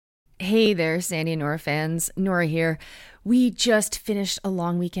Hey there, Sandy and Nora fans. Nora here. We just finished a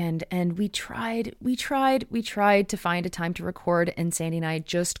long weekend and we tried to find a time to record, and Sandy and I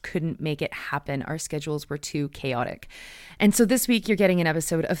just couldn't make it happen. Our schedules were too chaotic. And so this week you're getting an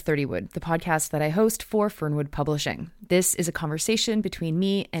episode of 30 Wood, the podcast that I host for Fernwood Publishing. This is a conversation between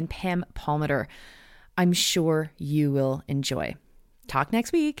me and Pam Palmater. I'm sure you will enjoy. Talk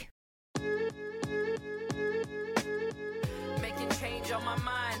next week.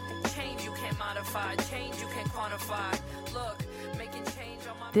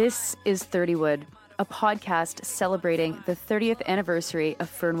 This is 30 Wood, a podcast celebrating the 30th anniversary of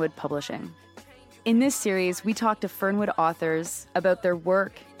Fernwood Publishing. In this series, we talk to Fernwood authors about their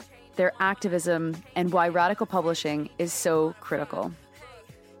work, their activism, and why radical publishing is so critical.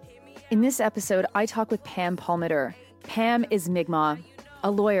 In this episode, I talk with Pam Palmater. Pam is Mi'kmaq,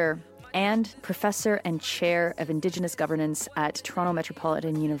 a lawyer and professor and chair of Indigenous governance at Toronto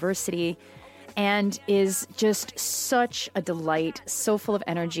Metropolitan University, and is just such a delight, so full of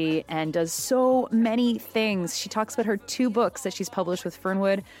energy, and does so many things. She talks about her 2 books that she's published with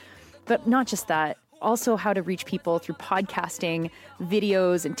Fernwood, but not just that, also how to reach people through podcasting,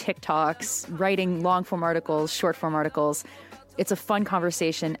 videos and TikToks, writing long-form articles, short-form articles. It's a fun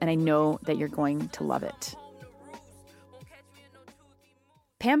conversation, and I know that you're going to love it.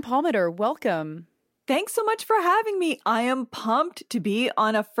 Pam Palmater, welcome. Thanks so much for having me. I am pumped to be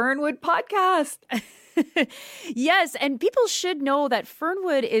on a Fernwood podcast. Yes, and people should know that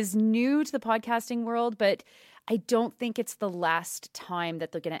Fernwood is new to the podcasting world, but I don't think it's the last time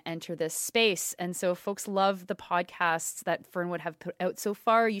that they're going to enter this space. And so if folks love the podcasts that Fernwood have put out so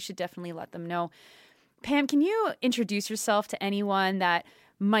far, you should definitely let them know. Pam, can you introduce yourself to anyone that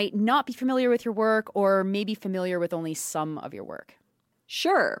might not be familiar with your work or maybe familiar with only some of your work?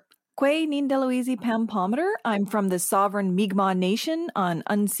 Sure. Kwe Nindeloizi Pam Palmater. I'm from the sovereign Mi'kmaq Nation on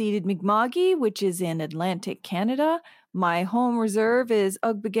unceded Mi'kma'ki, which is in Atlantic Canada. My home reserve is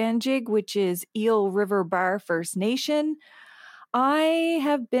Ugbaganjig, which is Eel River Bar First Nation. I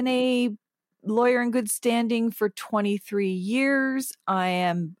have been a lawyer in good standing for 23 years. I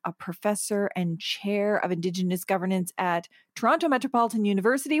am a professor and chair of Indigenous governance at Toronto Metropolitan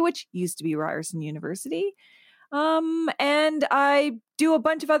University, which used to be Ryerson University. And I do a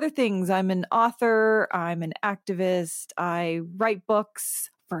bunch of other things. I'm an author, I'm an activist, I write books,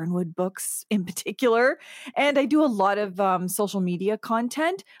 Fernwood books in particular, and I do a lot of social media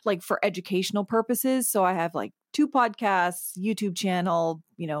content, like for educational purposes. So I have like 2 podcasts, YouTube channel,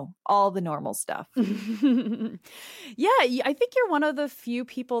 all the normal stuff. Yeah, I think you're one of the few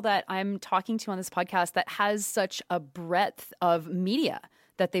people that I'm talking to on this podcast that has such a breadth of media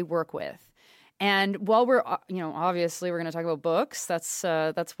that they work with. And while we're, obviously we're going to talk about books. That's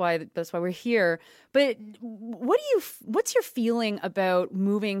why we're here. But what's your feeling about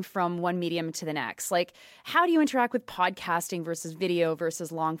moving from one medium to the next? Like, how do you interact with podcasting versus video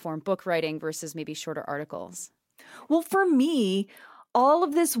versus long form book writing versus maybe shorter articles? Well, for me, all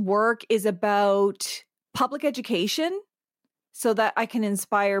of this work is about public education, so that I can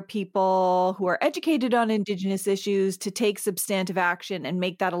inspire people who are educated on Indigenous issues to take substantive action and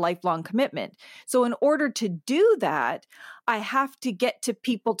make that a lifelong commitment. So in order to do that, I have to get to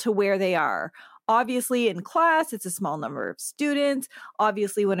people to where they are. Obviously, in class, it's a small number of students.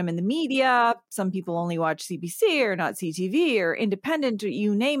 Obviously, when I'm in the media, some people only watch CBC or not CTV or independent, or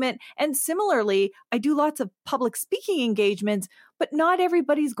you name it. And similarly, I do lots of public speaking engagements, but not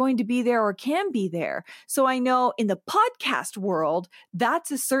everybody's going to be there or can be there. So I know in the podcast world,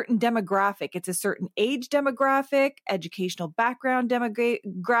 that's a certain demographic. It's a certain age demographic, educational background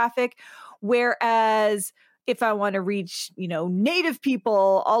demographic, whereas if I want to reach, Native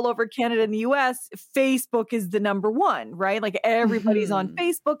people all over Canada and the US, Facebook is the number one, right? Like everybody's on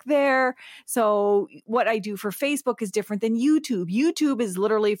Facebook there. So what I do for Facebook is different than YouTube. YouTube is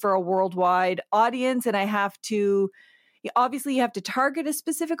literally for a worldwide audience, and obviously you have to target a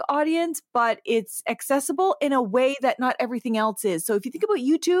specific audience, but it's accessible in a way that not everything else is. So if you think about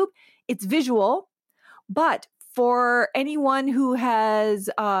YouTube, it's visual, but for anyone who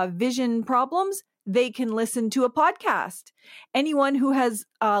has vision problems, they can listen to a podcast. Anyone who has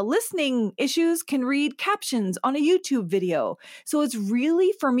listening issues can read captions on a YouTube video. So it's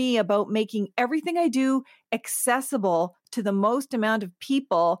really, for me, about making everything I do accessible to the most amount of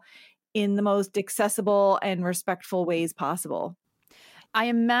people in the most accessible and respectful ways possible. I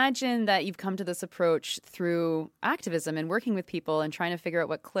imagine that you've come to this approach through activism and working with people and trying to figure out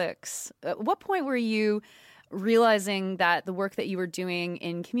what clicks. At what point were you realizing that the work that you were doing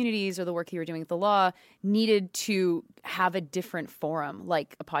in communities or the work you were doing with the law needed to have a different forum,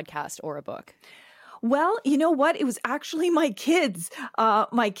 like a podcast or a book? Well, you know what? It was actually my kids.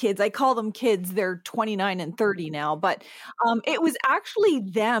 I call them kids. They're 29 and 30 now, but it was actually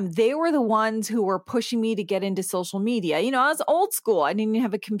them. They were the ones who were pushing me to get into social media. I was old school. I didn't even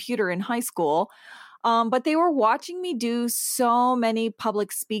have a computer in high school. But they were watching me do so many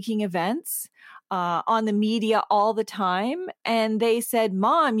public speaking events on the media all the time. And they said,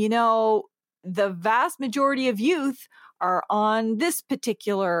 Mom, the vast majority of youth are on this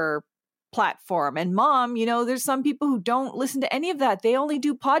particular platform. And Mom, there's some people who don't listen to any of that. They only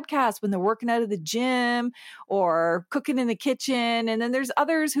do podcasts when they're working out of the gym or cooking in the kitchen. And then there's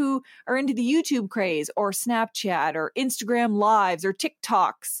others who are into the YouTube craze or Snapchat or Instagram lives or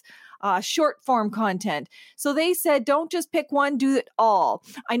TikToks. Short form content. So they said, don't just pick one, do it all.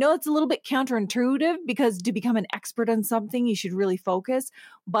 I know it's a little bit counterintuitive because to become an expert on something, you should really focus,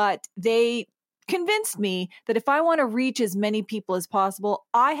 but they convinced me that if I want to reach as many people as possible,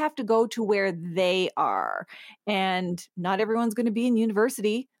 I have to go to where they are. And not everyone's going to be in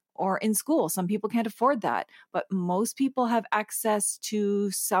university or in school. Some people can't afford that, but most people have access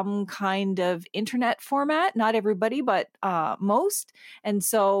to some kind of internet format. Not everybody, but most. And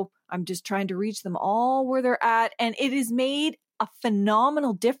so I'm just trying to reach them all where they're at. And it has made a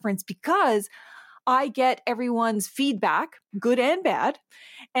phenomenal difference because I get everyone's feedback, good and bad,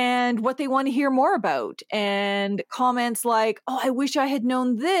 and what they want to hear more about. And comments like, oh, I wish I had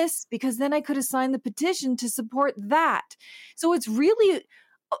known this because then I could have signed the petition to support that. So it's really,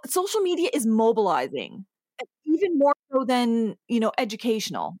 social media is mobilizing even more so than,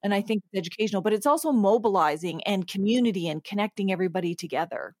 educational. And I think it's educational, but it's also mobilizing and community and connecting everybody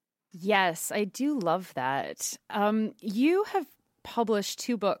together. Yes, I do love that. You have published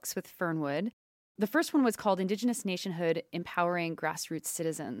 2 books with Fernwood. The first one was called Indigenous Nationhood, Empowering Grassroots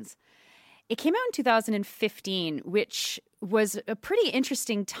Citizens. It came out in 2015, which was a pretty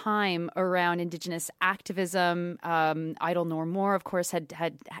interesting time around Indigenous activism. Idle No More, of course, had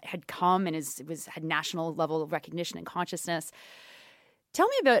come and had national level of recognition and consciousness. Tell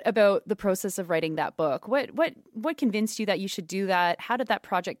me about the process of writing that book. What convinced you that you should do that? How did that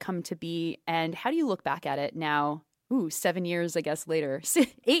project come to be? And how do you look back at it now? 7 years, I guess, later.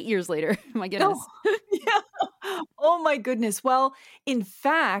 8 years later. My goodness. Oh, yeah. Oh, my goodness. Well, in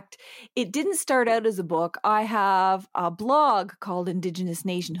fact, it didn't start out as a book. I have a blog called Indigenous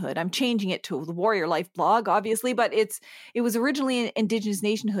Nationhood. I'm changing it to the Warrior Life blog, obviously, but it was originally Indigenous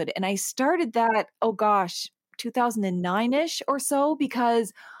Nationhood. And I started that, 2009-ish or so,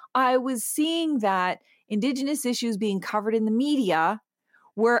 because I was seeing that Indigenous issues being covered in the media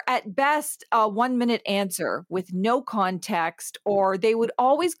were at best a 1-minute answer with no context, or they would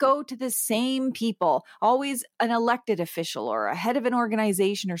always go to the same people, always an elected official or a head of an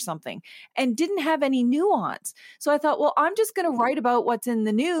organization or something, and didn't have any nuance. So I thought, well, I'm just going to write about what's in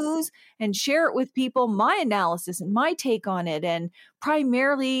the news and share it with people, my analysis and my take on it, and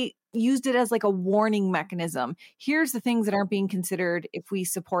primarily used it as like a warning mechanism. Here's the things that aren't being considered. If we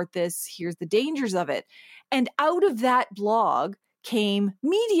support this, here's the dangers of it. And out of that blog came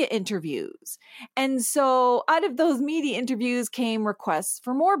media interviews. And so out of those media interviews came requests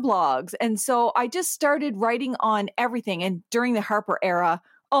for more blogs. And so I just started writing on everything. And during the Harper era,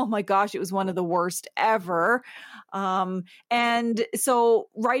 oh my gosh, it was one of the worst ever. And so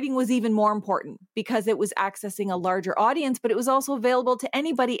writing was even more important because it was accessing a larger audience, but it was also available to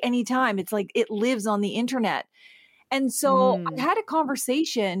anybody, anytime. It's like it lives on the internet. And so I had a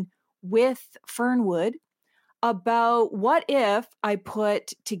conversation with Fernwood about what if I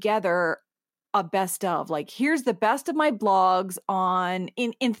put together a best of, like, here's the best of my blogs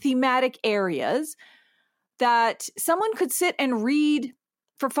in thematic areas that someone could sit and read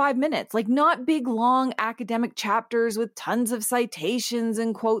for 5 minutes, like not big, long academic chapters with tons of citations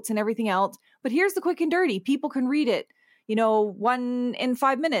and quotes and everything else. But here's the quick and dirty. People can read it, 1 in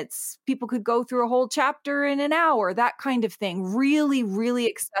 5 minutes. People could go through a whole chapter in an hour, that kind of thing. Really, really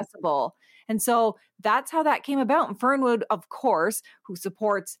accessible. And so that's how that came about. And Fernwood, of course, who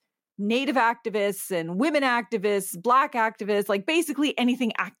supports Native activists and women activists, Black activists, like basically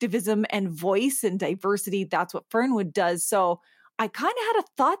anything activism and voice and diversity, that's what Fernwood does. So I kind of had a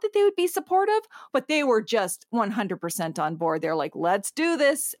thought that they would be supportive, but they were just 100% on board. They're like, let's do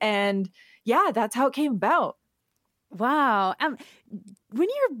this. And yeah, that's how it came about. Wow. When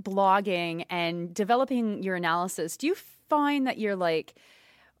you're blogging and developing your analysis, do you find that you're like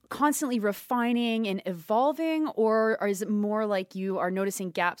constantly refining and evolving, or is it more like you are noticing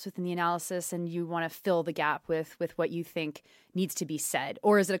gaps within the analysis and you want to fill the gap with what you think needs to be said?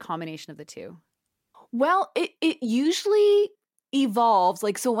 Or is it a combination of the two? Well, it usually evolves.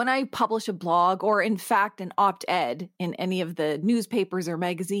 Like, so when I publish a blog or in fact an op-ed in any of the newspapers or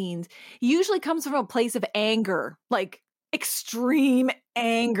magazines, it usually comes from a place of anger, like extreme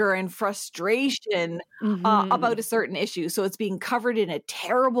anger and frustration about a certain issue. So it's being covered in a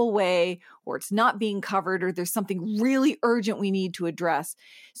terrible way, or it's not being covered, or there's something really urgent we need to address.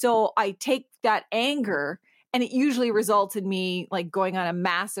 So I take that anger, and it usually results in me like going on a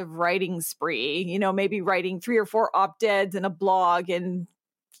massive writing spree, you know, maybe writing 3 or 4 op-eds and a blog and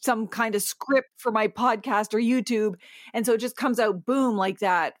some kind of script for my podcast or YouTube. And so it just comes out boom like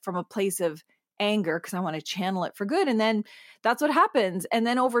that from a place of anger because I want to channel it for good. And then that's what happens. And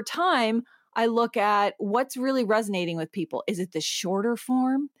then over time, I look at what's really resonating with people. Is it the shorter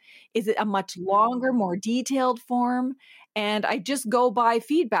form? Is it a much longer, more detailed form? And I just go by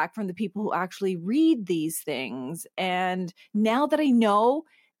feedback from the people who actually read these things. And now that I know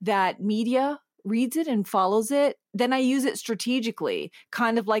that media reads it and follows it, then I use it strategically,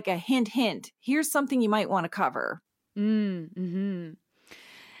 kind of like a hint, hint. Here's something you might want to cover. Mm-hmm.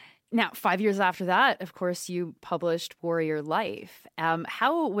 Now, 5 years after that, of course, you published Warrior Life.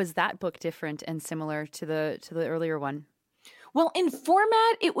 How was that book different and similar to the earlier one? Well, in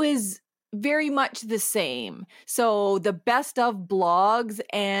format, it was very much the same. So the best of blogs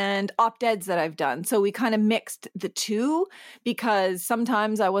and op-eds that I've done. So we kind of mixed the two because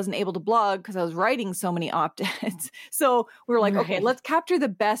sometimes I wasn't able to blog because I was writing so many op-eds. So we were like, okay, let's capture the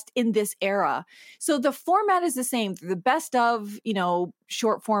best in this era. So the format is the same. The best of, you know,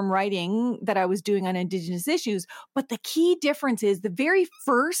 short form writing that I was doing on Indigenous issues. But the key difference is the very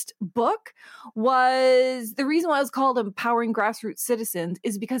first book was the reason why it was called Empowering Grassroots Citizens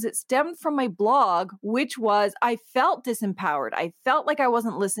is because it stemmed from my blog, which was I felt disempowered. I felt like I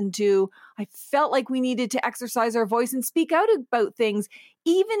wasn't listened to. I felt like we needed to exercise our voice and speak out about things,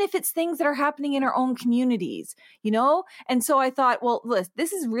 even if it's things that are happening in our own communities, you know? And so I thought, well,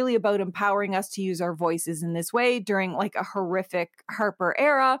 this is really about empowering us to use our voices in this way during like a horrific Harper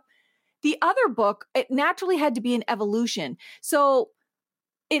era. The other book, it naturally had to be an evolution. So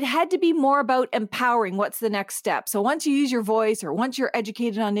it had to be more about empowering. What's the next step? So once you use your voice or once you're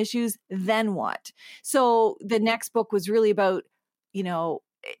educated on issues, then what? So the next book was really about, you know,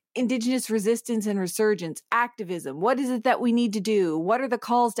 Indigenous resistance and resurgence, activism. What is it that we need to do? What are the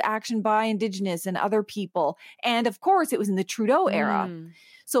calls to action by Indigenous and other people? And of course, it was in the Trudeau era.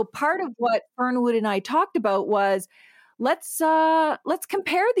 So part of what Fernwood and I talked about was, let's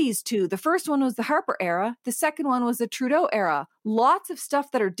compare these two. The first one was the Harper era. The second one was the Trudeau era. Lots of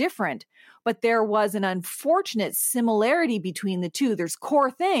stuff that are different, but there was an unfortunate similarity between the two. There's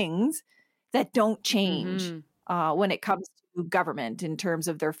core things that don't change when it comes to government in terms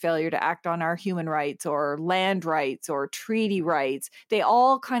of their failure to act on our human rights or land rights or treaty rights. They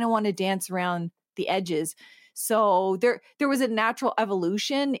all kind of want to dance around the edges. So there was a natural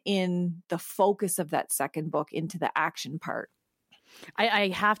evolution in the focus of that second book into the action part. I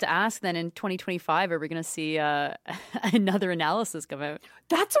have to ask then, in 2025, are we going to see another analysis come out?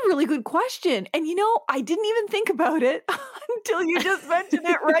 That's a really good question. And, you know, I didn't even think about it until you just mentioned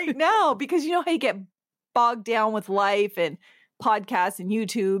it right now, because you know how you get bogged down with life and podcasts and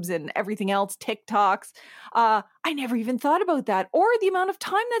YouTubes and everything else, TikToks. I never even thought about that, or the amount of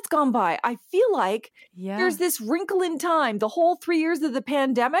time that's gone by. I feel like there's this wrinkle in time. The whole 3 years of the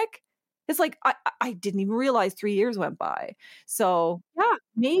pandemic, it's like I didn't even realize 3 years went by. So yeah,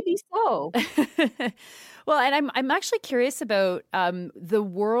 maybe so. Well, and I'm actually curious about the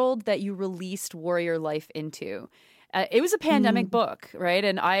world that you released Warrior Life into. It was a pandemic book, right?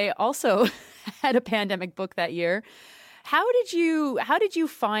 And I also had a pandemic book that year. How did you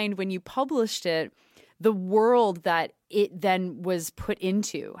find when you published it the world that it then was put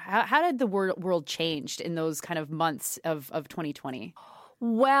into? How did the world change in those kind of months of 2020?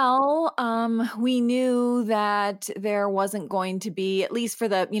 Well, we knew that there wasn't going to be, at least for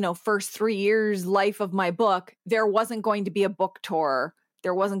the, first 3 years life of my book, there wasn't going to be a book tour.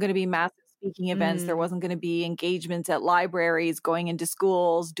 There wasn't going to be massive speaking events. There wasn't going to be engagements at libraries, going into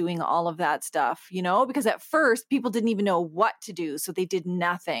schools, doing all of that stuff, because at first people didn't even know what to do. So they did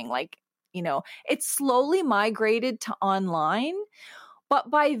nothing. It slowly migrated to online.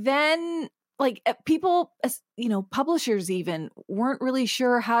 But by then, people, publishers even weren't really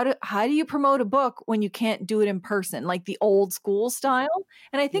sure how do you promote a book when you can't do it in person, like the old school style.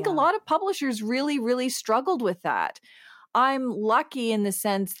 And I think a lot of publishers really, really struggled with that. I'm lucky in the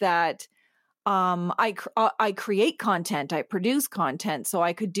sense that I create content, I produce content, so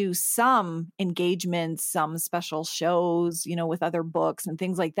I could do some engagements, some special shows, with other books and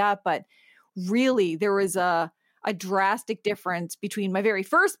things like that. But really, there was a drastic difference between my very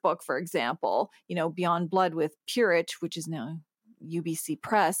first book, for example, Beyond Blood with Purich, which is now UBC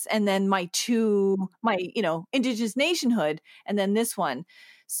Press, and then my Indigenous nationhood, and then this one.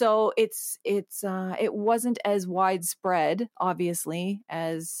 So it wasn't as widespread, obviously,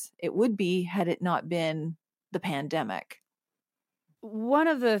 as it would be had it not been the pandemic. One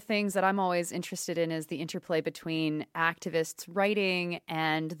of the things that I'm always interested in is the interplay between activists writing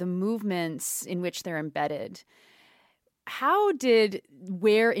and the movements in which they're embedded.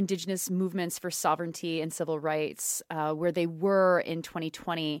 Where Indigenous movements for sovereignty and civil rights, where they were in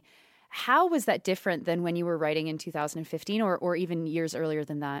 2020, how was that different than when you were writing in 2015 or even years earlier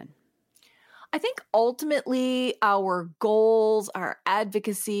than that? I think ultimately our goals, our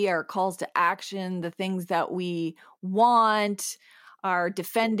advocacy, our calls to action, the things that we want, are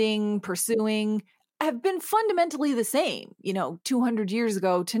defending, pursuing, have been fundamentally the same, 200 years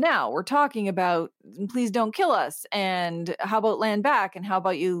ago to now. We're talking about, please don't kill us, and how about land back, and how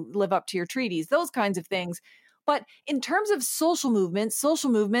about you live up to your treaties, those kinds of things. But in terms of social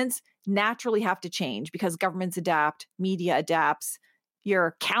movements naturally have to change because governments adapt, media adapts,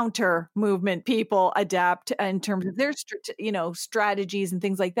 your counter movement people adapt in terms of their strategies and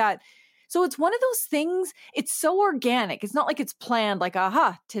things like that. So it's one of those things, it's so organic. It's not like it's planned, like,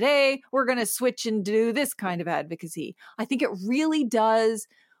 aha, today we're going to switch and do this kind of advocacy. I think it really does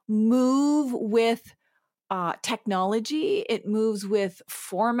move with technology. It moves with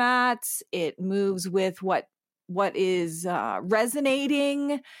formats. It moves with what is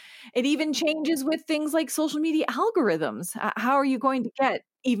resonating. It even changes with things like social media algorithms. How are you going to get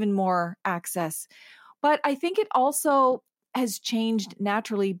even more access? But I think it also has changed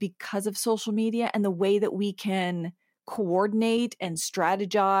naturally because of social media and the way that we can coordinate and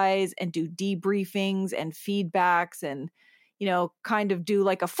strategize and do debriefings and feedbacks and, kind of do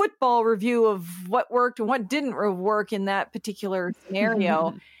like a football review of what worked and what didn't work in that particular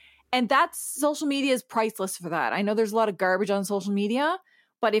scenario. And social media is priceless for that. I know there's a lot of garbage on social media,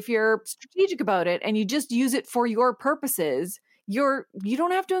 but if you're strategic about it and you just use it for your purposes, you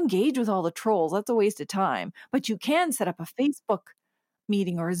don't have to engage with all the trolls. That's a waste of time. But you can set up a Facebook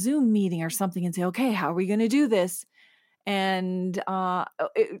meeting or a Zoom meeting or something and say, okay, how are we going to do this? And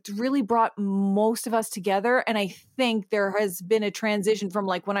it really brought most of us together. And I think there has been a transition from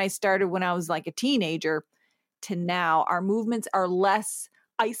like when I started when I was like a teenager to now. Our movements are less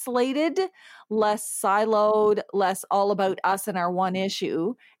isolated, less siloed, less all about us and our one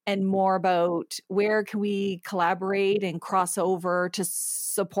issue, and more about where can we collaborate and cross over to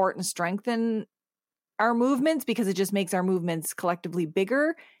support and strengthen our movements, because it just makes our movements collectively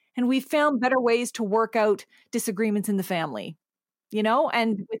bigger. And we found better ways to work out disagreements in the family,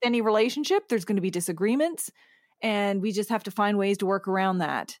 and with any relationship, there's going to be disagreements, and we just have to find ways to work around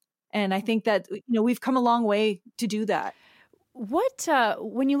that. And I think that, we've come a long way to do that.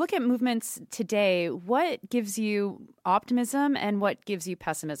 When you look at movements today, what gives you optimism and what gives you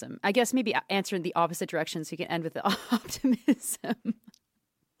pessimism? I guess maybe answer in the opposite direction so you can end with the optimism.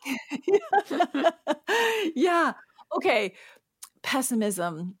 Yeah. Okay.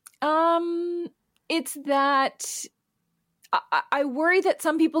 Pessimism. It's that I worry that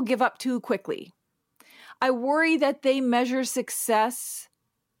some people give up too quickly. I worry that they measure success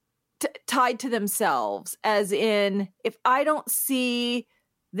tied to themselves, as in, if I don't see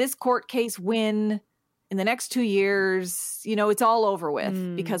this court case win in the next 2 years, it's all over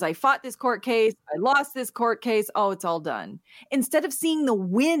with because I fought this court case, I lost this court case, oh, it's all done. Instead of seeing the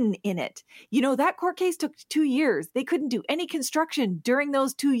win in it. That court case took 2 years. They couldn't do any construction during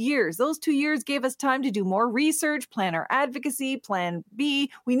those 2 years. Those 2 years gave us time to do more research, plan our advocacy, plan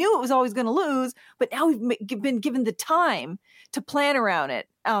B. We knew it was always going to lose, but now we've been given the time to plan around it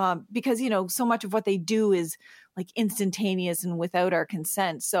because, so much of what they do is like instantaneous and without our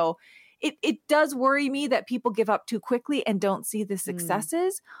consent. So it does worry me that people give up too quickly and don't see the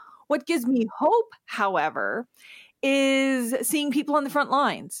successes. What gives me hope, however, is seeing people on the front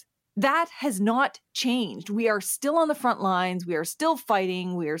lines. That has not changed. We are still on the front lines. We are still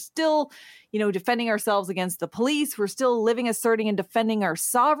fighting. We are still, defending ourselves against the police. We're still living, asserting, and defending our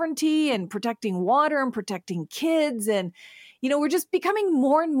sovereignty and protecting water and protecting kids. And, we're just becoming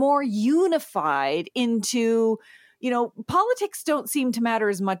more and more unified into, politics don't seem to matter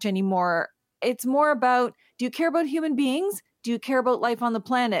as much anymore. It's more about, do you care about human beings? Do you care about life on the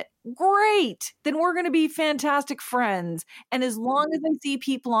planet? Great. Then we're going to be fantastic friends. And as long as I see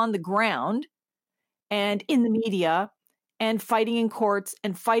people on the ground and in the media and fighting in courts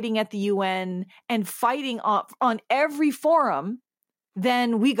and fighting at the UN and fighting on every forum,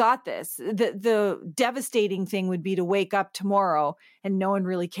 then we got this. The devastating thing would be to wake up tomorrow and no one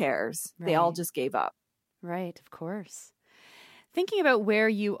really cares. Right. They all just gave up. Right, of course. Thinking about where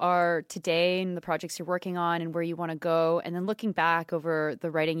you are today and the projects you're working on and where you want to go, and then looking back over the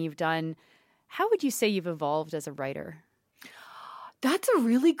writing you've done, how would you say you've evolved as a writer? That's a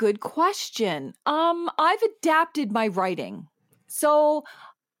really good question. I've adapted my writing. So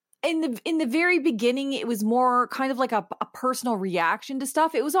in the very beginning, it was more kind of like a personal reaction to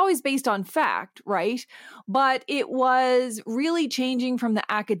stuff. It was always based on fact, right? But it was really changing from the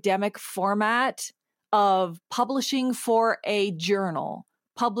academic format of publishing for a journal,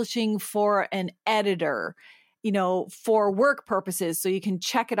 publishing for an editor, for work purposes. So you can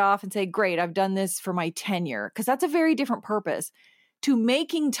check it off and say, great, I've done this for my tenure, because that's a very different purpose, to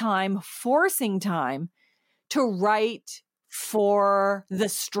making time, forcing time to write for the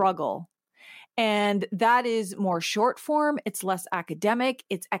struggle. And that is more short form. It's less academic.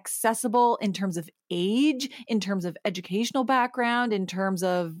 It's accessible in terms of age, in terms of educational background, in terms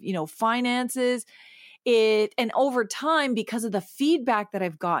of, finances. And over time, because of the feedback that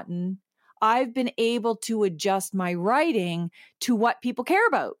I've gotten, I've been able to adjust my writing to what people care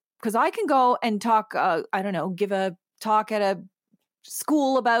about. Because I can go and talk, give a talk at a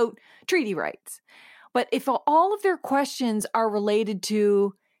school about treaty rights. But if all of their questions are related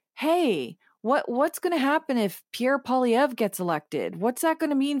to, hey, what's going to happen if Pierre Poilievre gets elected? What's that going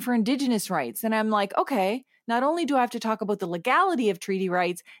to mean for Indigenous rights? And I'm like, okay, not only do I have to talk about the legality of treaty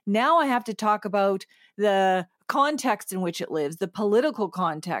rights, now I have to talk about the context in which it lives, the political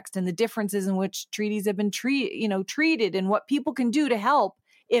context, and the differences in which treaties have been treated, and what people can do to help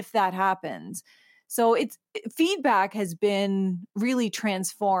if that happens. So feedback has been really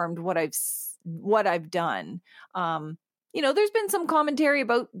transformed what I've done. There's been some commentary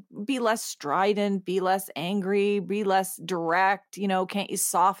about be less strident, be less angry, be less direct. Can't you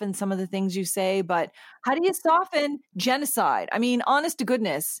soften some of the things you say? But how do you soften genocide? I mean, honest to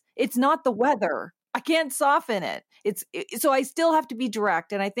goodness, it's not the weather. I can't soften it. So I still have to be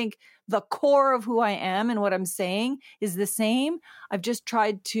direct. And I think the core of who I am and what I'm saying is the same. I've just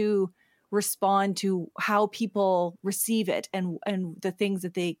tried to respond to how people receive it and the things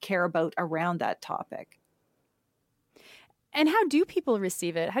that they care about around that topic. And how do people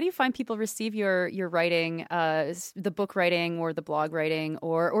receive it? How do you find people receive your writing, the book writing or the blog writing,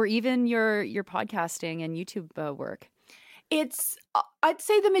 or even your podcasting and YouTube work? I'd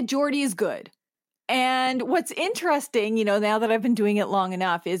say the majority is good. And what's interesting, now that I've been doing it long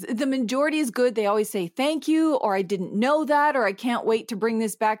enough, is the majority is good. They always say thank you, or I didn't know that, or I can't wait to bring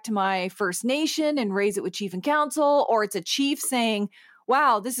this back to my First Nation and raise it with Chief and Council, or it's a chief saying,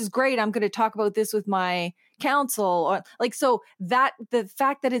 wow, this is great. I'm going to talk about this with my council. Or so that the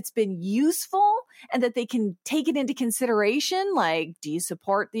fact that it's been useful and that they can take it into consideration, like, do you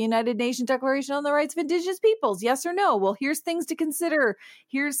support the United Nations Declaration on the Rights of Indigenous Peoples? Yes or no? Well, here's things to consider.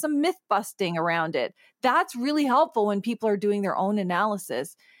 Here's some myth busting around it. That's really helpful when people are doing their own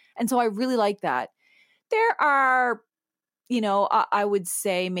analysis. And so I really like that. There are, I would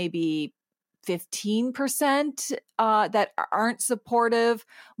say maybe 15% that aren't supportive,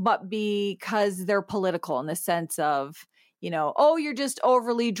 but because they're political in the sense of, oh, you're just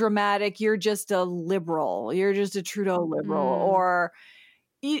overly dramatic. You're just a liberal. You're just a Trudeau liberal, or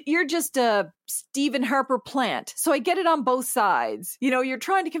you're just a Stephen Harper plant. So I get it on both sides. You're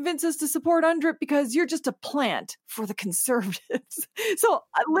trying to convince us to support UNDRIP because you're just a plant for the Conservatives. So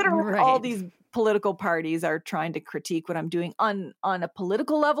literally all these political parties are trying to critique what I'm doing on a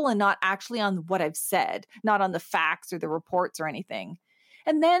political level and not actually on what I've said, not on the facts or the reports or anything.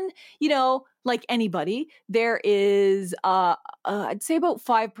 And then, like anybody, there is, I'd say about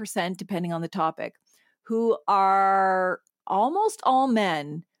 5%, depending on the topic, who are almost all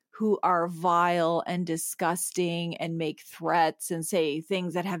men who are vile and disgusting and make threats and say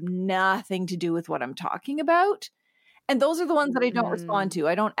things that have nothing to do with what I'm talking about. And those are the ones that I don't respond to.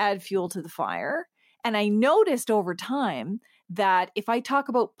 I don't add fuel to the fire. And I noticed over time that if I talk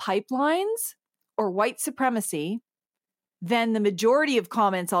about pipelines or white supremacy, then the majority of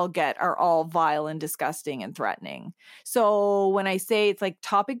comments I'll get are all vile and disgusting and threatening. So when I say it's like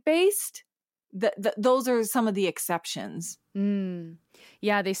topic-based, those are some of the exceptions.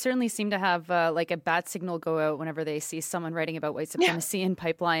 Yeah, they certainly seem to have like a bat signal go out whenever they see someone writing about white supremacy and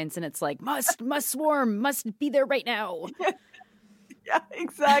pipelines, and it's like must swarm, must be there right now. Yeah,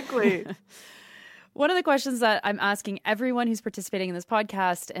 exactly. One of the questions that I'm asking everyone who's participating in this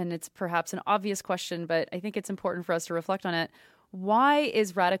podcast, and it's perhaps an obvious question, but I think it's important for us to reflect on it. Why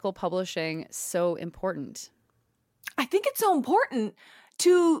is radical publishing so important? I think it's so important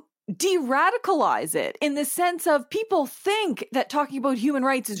to de-radicalize it in the sense of people think that talking about human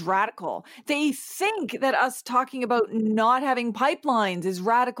rights is radical. They think that us talking about not having pipelines is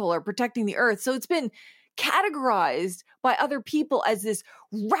radical or protecting the earth. So it's been categorized by other people as this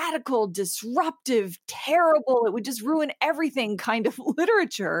radical, disruptive, terrible, it would just ruin everything kind of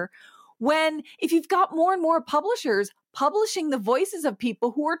literature. When if you've got more and more publishers publishing the voices of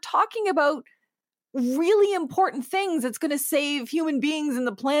people who are talking about really important things that's going to save human beings and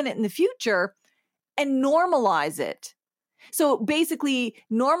the planet in the future and normalize it. So basically,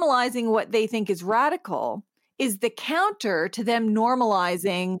 normalizing what they think is radical is the counter to them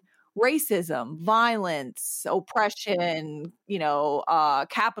normalizing racism, violence, oppression,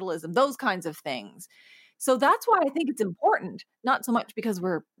 capitalism, those kinds of things. So that's why I think it's important, not so much because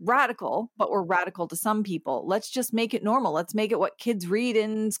we're radical, but we're radical to some people. Let's just make it normal. Let's make it what kids read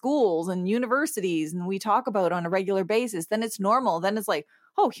in schools and universities and we talk about on a regular basis. Then it's normal. Then it's like,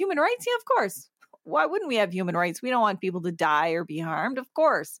 oh, human rights? Yeah, of course. Why wouldn't we have human rights? We don't want people to die or be harmed, of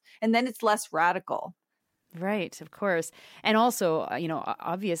course. And then it's less radical. Right, of course. And also,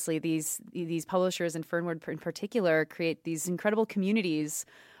 obviously these publishers and Fernwood in particular create these incredible communities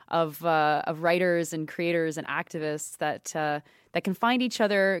of writers and creators and activists that can find each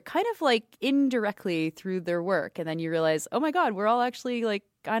other kind of like indirectly through their work. And then you realize, oh my God, we're all actually like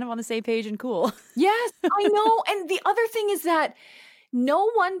kind of on the same page and cool. Yes, I know. And the other thing is that no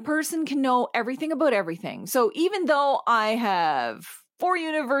one person can know everything about everything. So even though I have 4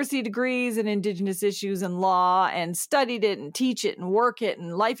 university degrees in Indigenous issues and law and studied it and teach it and work it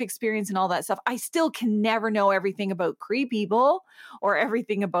and life experience and all that stuff, I still can never know everything about Cree people or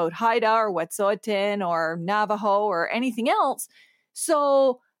everything about Haida or Wet'suwet'en or Navajo or anything else.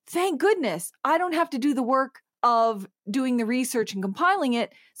 So thank goodness I don't have to do the work of doing the research and compiling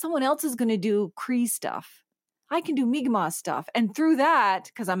it. Someone else is going to do Cree stuff. I can do Mi'kmaq stuff. And through that,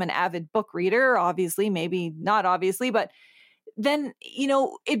 because I'm an avid book reader, obviously, maybe not obviously, but then,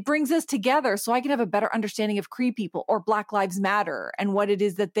 it brings us together so I can have a better understanding of Cree people or Black Lives Matter and what it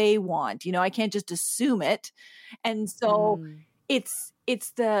is that they want. I can't just assume it. And so it's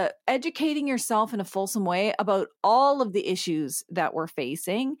the educating yourself in a fulsome way about all of the issues that we're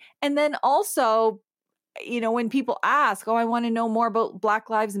facing. And then also, when people ask, oh, I want to know more about Black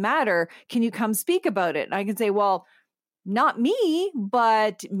Lives Matter, can you come speak about it? And I can say, well, not me,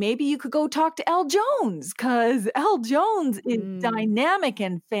 but maybe you could go talk to Elle Jones because Elle Jones is dynamic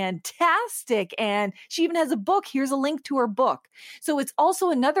and fantastic. And she even has a book. Here's a link to her book. So it's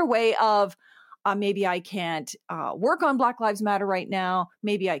also another way of maybe I can't work on Black Lives Matter right now.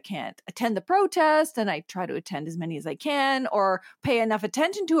 Maybe I can't attend the protest and I try to attend as many as I can or pay enough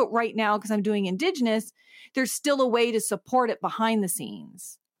attention to it right now because I'm doing Indigenous. There's still a way to support it behind the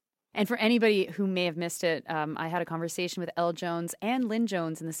scenes. And for anybody who may have missed it, I had a conversation with Elle Jones and Lynn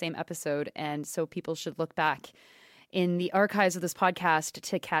Jones in the same episode. And so people should look back in the archives of this podcast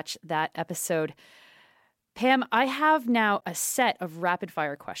to catch that episode. Pam, I have now a set of rapid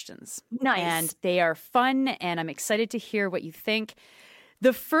fire questions. Nice. And they are fun, and I'm excited to hear what you think.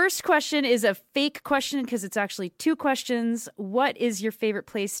 The first question is a fake question because it's actually 2 questions. What is your favorite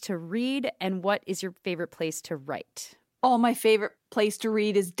place to read, and what is your favorite place to write? Oh, my favorite place to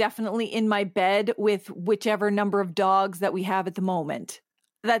read is definitely in my bed with whichever number of dogs that we have at the moment.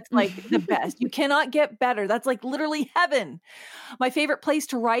 That's like the best. You cannot get better. That's like literally heaven. My favorite place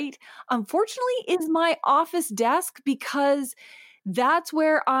to write, unfortunately, is my office desk because that's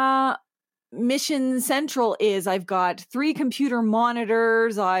where Mission Central is. I've got 3 computer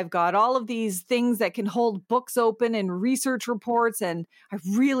monitors. I've got all of these things that can hold books open and research reports. And I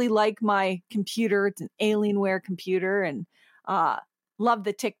really like my computer. It's an Alienware computer and love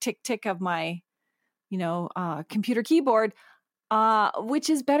the tick, tick, tick of my, computer keyboard, which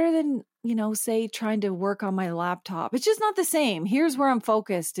is better than, say trying to work on my laptop. It's just not the same. Here's where I'm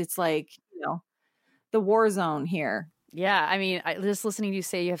focused. It's like, the war zone here. Yeah, I mean, just listening to you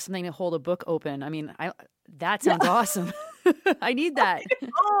say you have something to hold a book open. I mean, that sounds awesome. I need that.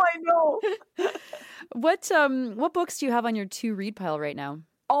 Oh, I know. What books do you have on your to read pile right now?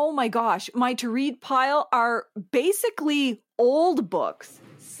 Oh my gosh, my to read pile are basically old books.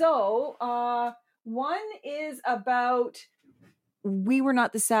 So, one is about We Were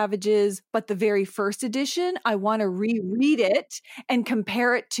Not the Savages, but the very first edition. I want to reread it and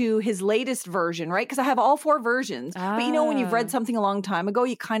compare it to his latest version, right? Because I have all 4 versions. But when you've read something a long time ago,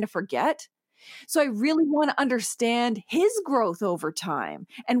 you kind of forget. So I really want to understand his growth over time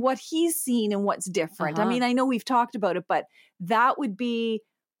and what he's seen and what's different. I mean, I know we've talked about it, but that would be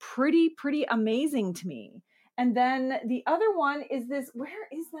pretty amazing to me. And then the other one is this, where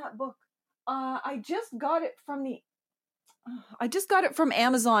is that book? I just got it from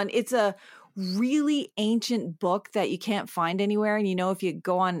Amazon. It's a really ancient book that you can't find anywhere. And if you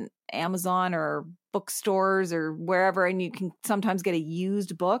go on Amazon or bookstores or wherever, and you can sometimes get a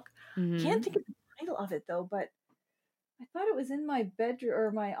used book. Can't think of the title of it though, but I thought it was in my bedroom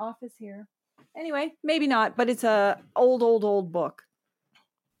or my office here. Anyway, maybe not, but it's a old book.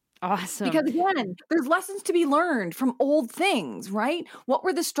 Awesome. Because again, there's lessons to be learned from old things, right? What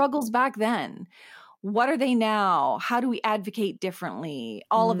were the struggles back then? What are they now? How do we advocate differently?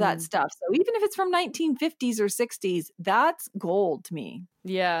 All of that stuff. So even if it's from 1950s or 60s, that's gold to me.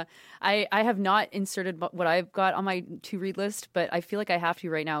 Yeah. I have not inserted what I've got on my to-read list, but I feel like I have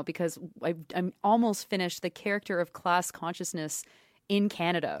to right now because I'm almost finished The Character of Class Consciousness in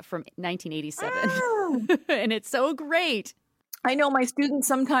Canada from 1987. Oh. And it's so great. I know my students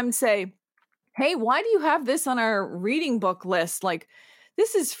sometimes say, hey, why do you have this on our reading book list? Like,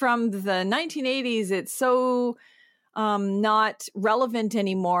 this is from the 1980s. It's so not relevant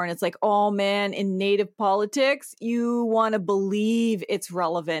anymore. And it's like, oh man, in Native politics, you want to believe it's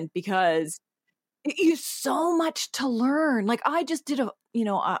relevant because you so much to learn. Like I just did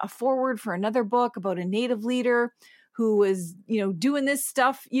a foreword for another book about a Native leader who was, doing this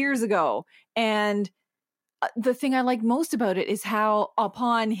stuff years ago. And the thing I like most about it is how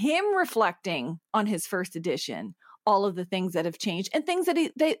upon him reflecting on his first edition, all of the things that have changed and things that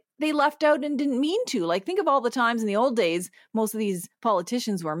they left out and didn't mean to. Like think of all the times in the old days, most of these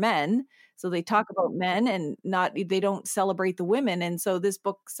politicians were men. So they talk about men and they don't celebrate the women. And so this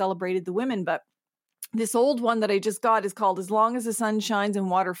book celebrated the women. But this old one that I just got is called As Long as the Sun Shines and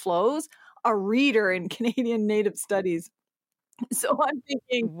Water Flows, a reader in Canadian Native Studies. So I'm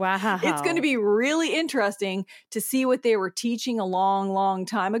thinking, wow, it's going to be really interesting to see what they were teaching a long, long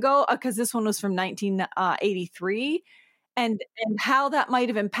time ago, because this one was from 1983, and how that might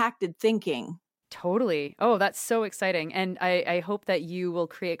have impacted thinking. Totally. Oh, that's so exciting. And I hope that you will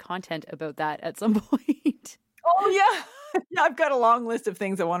create content about that at some point. Oh, yeah. Yeah, I've got a long list of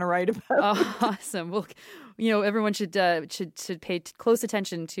things I want to write about. Oh, awesome. Well, everyone should pay close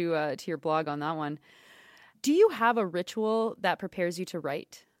attention to your blog on that one. Do you have a ritual that prepares you to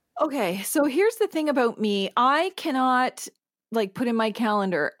write? Okay, so here's the thing about me. I cannot put in my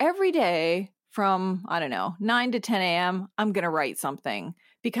calendar every day from, 9 to 10 a.m., I'm going to write something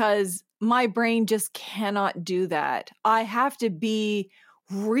because my brain just cannot do that. I have to be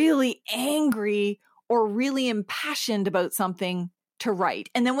really angry or really impassioned about something to write.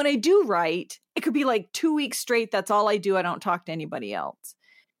 And then when I do write, it could be 2 weeks straight. That's all I do. I don't talk to anybody else.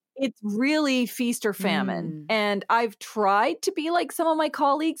 It's really feast or famine. And I've tried to be like some of my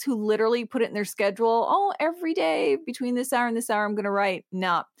colleagues who literally put it in their schedule. Oh, every day between this hour and this hour, I'm going to write.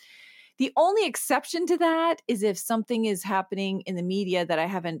 No. The only exception to that is if something is happening in the media that I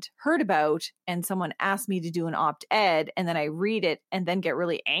haven't heard about and someone asks me to do an op-ed and then I read it and then get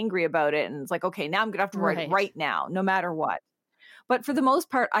really angry about it. And it's like, okay, now I'm going to have to write it right now, no matter what. But for the most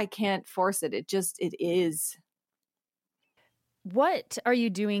part, I can't force it. It is. What are you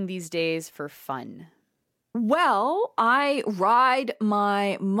doing these days for fun? Well, I ride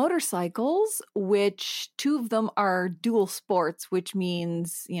my motorcycles, which 2 of them are dual sports, which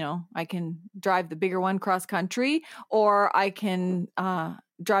means, I can drive the bigger one cross country or I can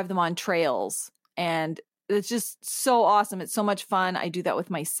drive them on trails. And it's just so awesome. It's so much fun. I do that with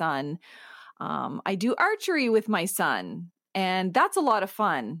my son. I do archery with my son. And that's a lot of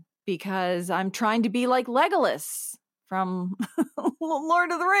fun because I'm trying to be like Legolas from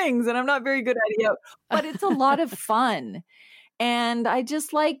Lord of the Rings, and I'm not very good at it, but it's a lot of fun. And I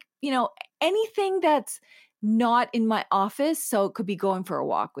just like, anything that's not in my office. So it could be going for a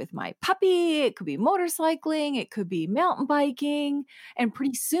walk with my puppy. It could be motorcycling. It could be mountain biking. And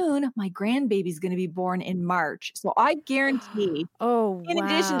pretty soon, my grandbaby's going to be born in March. So I guarantee, in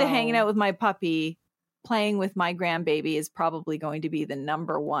addition to hanging out with my puppy, playing with my grandbaby is probably going to be the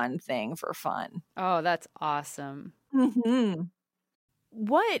number one thing for fun. Oh, that's awesome. Mm-hmm.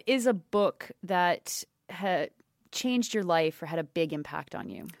 What is a book that had changed your life or had a big impact on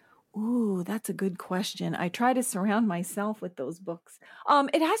you? Ooh, that's a good question. I try to surround myself with those books.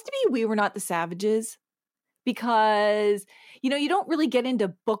 It has to be We Were Not the Savages because, you don't really get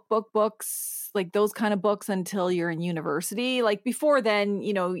into books, like those kind of books until you're in university. Like before then,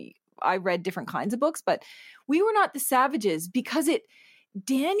 I read different kinds of books, but We Were Not the Savages because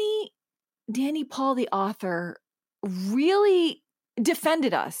Danny Paul, the author, really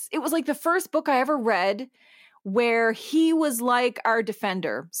defended us. It was like the first book I ever read where he was like our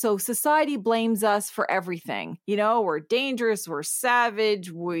defender. So society blames us for everything. We're dangerous, we're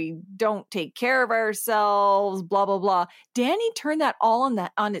savage, we don't take care of ourselves, blah, blah, blah. Danny turned that all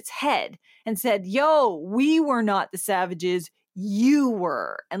on its head and said, yo, we were not the savages. You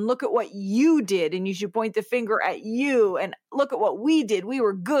were, and look at what you did, and you should point the finger at you, and look at what we did. We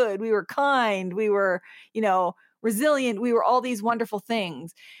were good, we were kind, we were, resilient, we were all these wonderful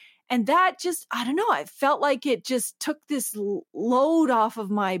things. And that just, I don't know, I felt like it just took this load off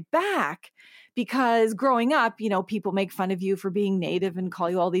of my back, because growing up, people make fun of you for being Native and call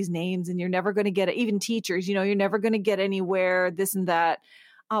you all these names, and you're never going to get it. Even teachers, you're never going to get anywhere, this and that.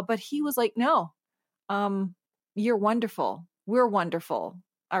 But he was like, no, you're wonderful. We're wonderful.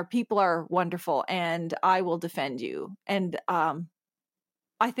 Our people are wonderful, and I will defend you. And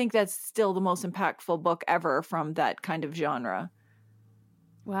I think that's still the most impactful book ever from that kind of genre.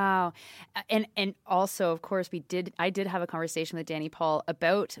 Wow. And also, of course, I did have a conversation with Danny Paul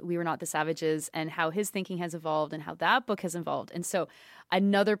about We Were Not the Savages and how his thinking has evolved and how that book has evolved. And so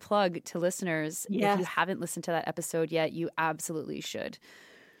another plug to listeners, Yes. If you haven't listened to that episode yet, you absolutely should.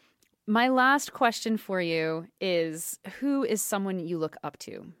 My last question for you is, who is someone you look up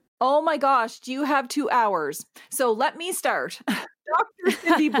to? Oh my gosh, do you have 2 hours? So let me start. Dr.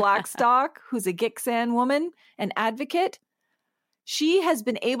 Cindy Blackstock, who's a Gitxsan woman, an advocate, she has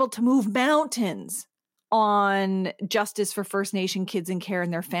been able to move mountains on justice for First Nation kids in care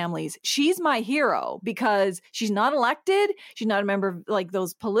and their families. She's my hero because she's not elected. She's not a member of like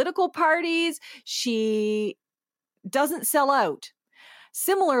those political parties. She doesn't sell out.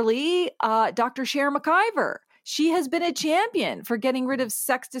 Similarly, Dr. Cher McIver, she has been a champion for getting rid of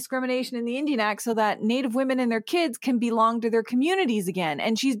sex discrimination in the Indian Act so that Native women and their kids can belong to their communities again.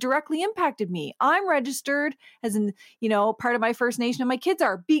 And she's directly impacted me. I'm registered as part of my First Nation, and my kids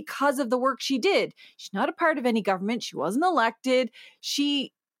are, because of the work she did. She's not a part of any government. She wasn't elected.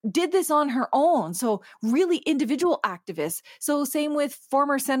 She did this on her own. So really individual activists. So same with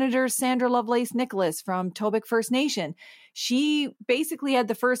former Senator Sandra Lovelace Nicholas from Tobic First Nation. She basically had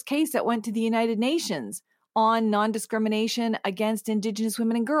the first case that went to the United Nations on non-discrimination against Indigenous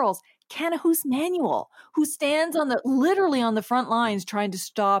women and girls. Kanahus Manuel, who stands literally on the front lines trying to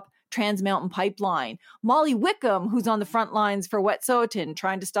stop Trans Mountain Pipeline. Molly Wickham, who's on the front lines for Wet'suwet'en,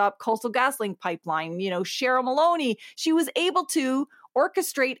 trying to stop Coastal GasLink Pipeline. Cheryl Maloney, she was able to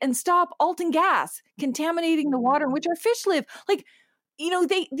orchestrate and stop Alton Gas contaminating the water in which our fish live.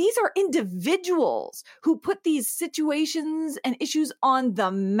 These are individuals who put these situations and issues on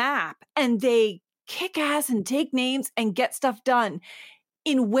the map, and they kick ass and take names and get stuff done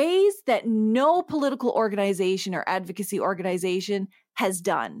in ways that no political organization or advocacy organization has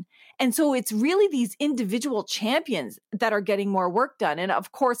done. And so it's really these individual champions that are getting more work done. And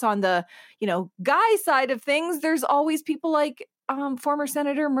of course, on the, guy side of things, there's always people like former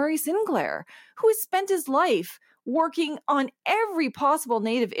Senator Murray Sinclair, who has spent his life working on every possible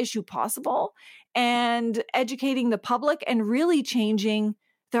Native issue possible and educating the public and really changing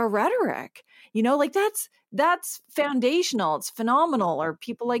the rhetoric. That's foundational. It's phenomenal. Or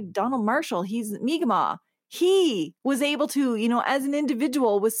people like Donald Marshall, he's Mi'kmaq. He was able to, as an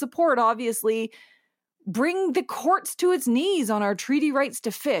individual with support, obviously, bring the courts to its knees on our treaty rights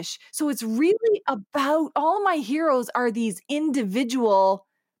to fish. So it's really about, all of my heroes are these individual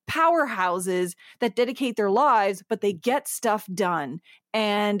powerhouses that dedicate their lives, but they get stuff done.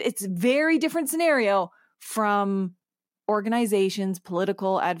 And it's a very different scenario from organizations,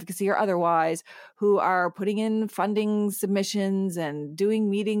 political advocacy or otherwise, who are putting in funding submissions and doing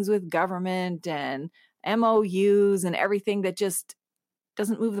meetings with government and MOUs and everything that just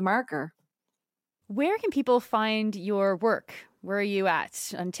doesn't move the marker. Where can people find your work? Where are you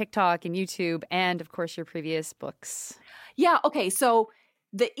at on TikTok and YouTube and, of course, your previous books? Yeah, okay. So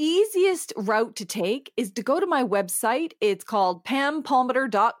the easiest route to take is to go to my website. It's called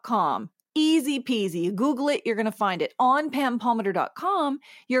pampalmater.com. Easy peasy. You Google it, you're going to find it. On pampalmater.com,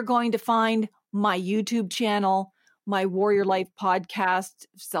 you're going to find my YouTube channel, my Warrior Life podcast,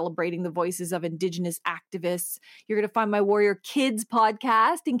 celebrating the voices of Indigenous activists. You're going to find my Warrior Kids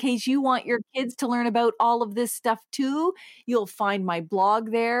podcast, in case you want your kids to learn about all of this stuff too. You'll find my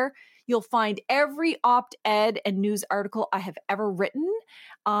blog there. You'll find every op-ed and news article I have ever written.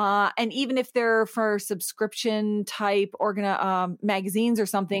 And even if they're for subscription type magazines or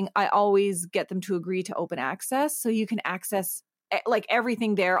something, I always get them to agree to open access. So you can access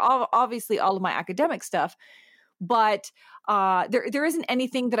everything there, obviously all of my academic stuff. But there isn't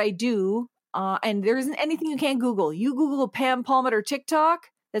anything that I do, and there isn't anything you can't Google. You Google Pam Palmater TikTok,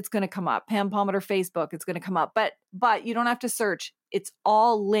 that's going to come up. Pam Palmater Facebook, it's going to come up. But you don't have to search. It's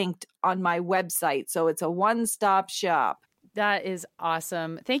all linked on my website. So it's a one-stop shop. That is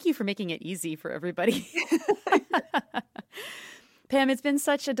awesome. Thank you for making it easy for everybody. Pam, it's been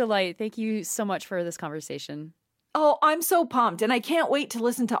such a delight. Thank you so much for this conversation. Oh, I'm so pumped. And I can't wait to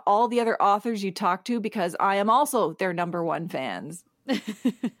listen to all the other authors you talk to, because I am also their number one fans.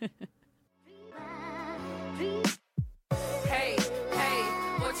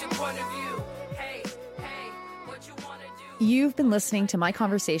 You've been listening to my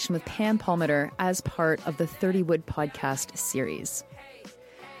conversation with Pam Palmater as part of the 30 Wood podcast series.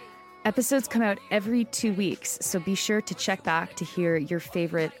 Episodes come out every 2 weeks, so be sure to check back to hear your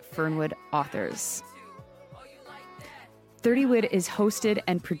favorite Fernwood authors. 30 Wood is hosted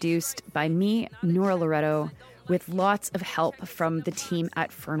and produced by me, Nora Loretto, with lots of help from the team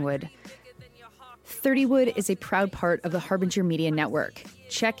at Fernwood. 30 Wood is a proud part of the Harbinger Media Network.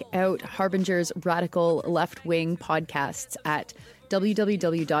 Check out Harbinger's radical left-wing podcasts at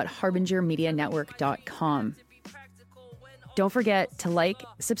www.harbingermedianetwork.com. Don't forget to like,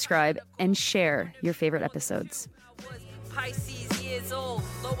 subscribe, and share your favorite episodes. Pisces years old,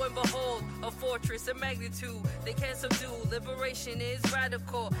 lo and behold, a fortress of magnitude they can't subdue. Liberation is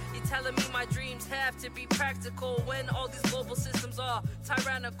radical. You're telling me my dreams have to be practical when all these global systems are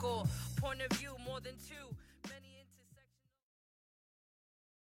tyrannical. Point of view more than two.